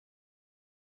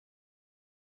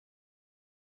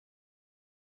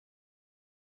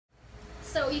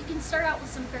So you can start out with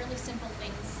some fairly simple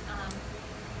things.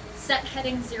 Set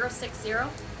heading 060.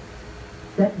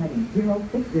 Set heading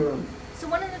 060. So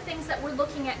one of the things that we're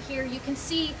looking at here, you can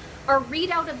see our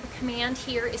readout of the command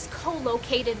here is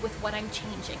co-located with what I'm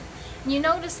changing. And you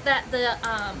notice that the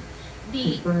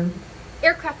Confirmed.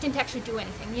 aircraft didn't actually do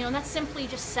anything. You know, that's simply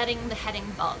just setting the heading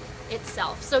bug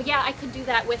itself. So yeah, I could do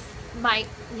that with my,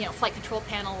 flight control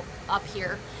panel up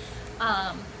here.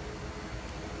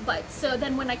 But so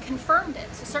then when I confirmed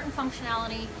it, so certain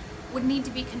functionality would need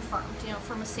to be confirmed,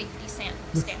 from a safety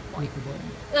standpoint.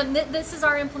 This is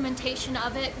our implementation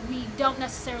of it. We don't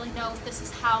necessarily know if this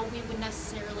is how we would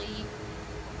necessarily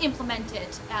implement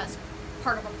it as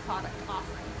part of a product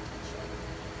offering,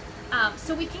 potentially.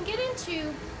 So we can get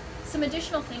into some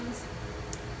additional things.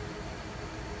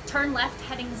 Turn left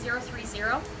heading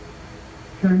 030.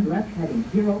 Turn left heading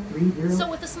 030. So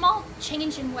with a small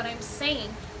change in what I'm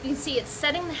saying, you can see it's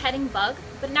setting the heading bug,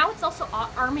 but now it's also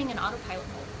arming an autopilot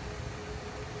mode.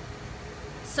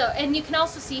 So, and you can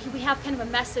also see we have kind of a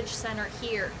message center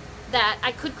here that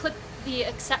I could click the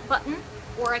accept button,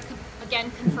 or I could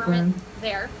again confirm it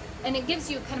there, and it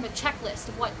gives you kind of a checklist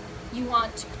of what you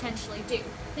want to potentially do.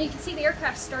 Now you can see the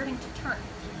aircraft starting to turn.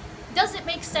 Does it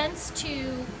make sense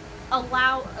to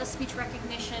allow a speech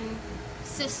recognition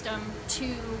system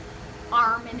to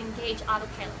arm and engage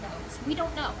autopilot nodes? We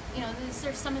don't know. These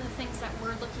are some of the things that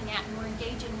we're looking at, and we're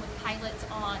engaging with pilots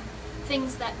on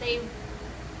things that they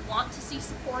want to see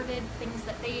supported, things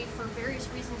that they, for various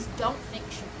reasons, don't think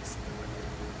should be supported.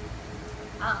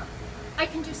 I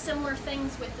can do similar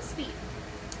things with the speed.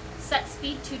 Set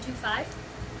speed 225.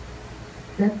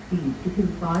 Set speed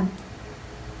 225.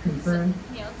 Confirmed.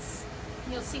 So,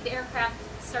 you'll see the aircraft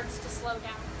starts to slow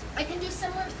down. I can do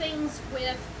similar things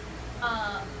with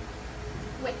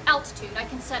altitude. I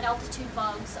can set altitude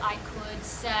bugs. I could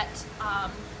set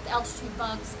the altitude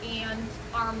bugs and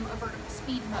arm a vertical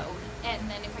speed mode. And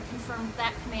then if I confirmed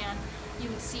that command, you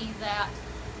would see that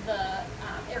the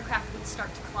aircraft would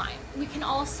start to climb. We can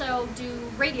also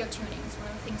do radio tuning, is one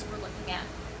of the things we're looking at.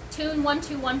 Tune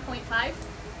 121.5.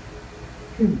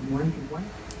 Tune 121.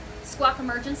 Squawk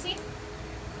emergency.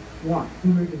 Squawk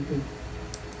emergency.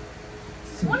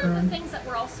 So one of the things that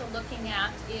we're also looking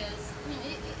at is,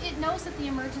 it knows that the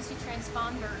emergency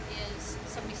transponder is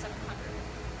 7700.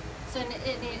 So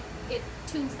it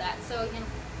tunes that, so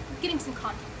getting some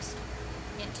context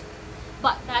into it.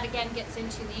 But that again gets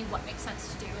into the what makes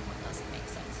sense to do and what doesn't make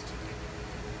sense to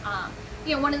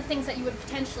do. One of the things that you would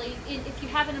potentially, if you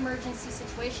have an emergency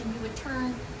situation, you would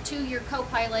turn to your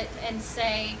co-pilot and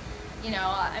say,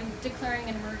 I'm declaring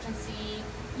an emergency,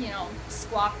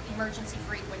 squawk emergency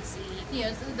frequency,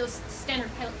 those standard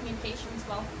pilot communications.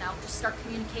 Well, now just start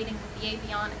communicating with the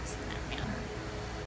avionics in that manner.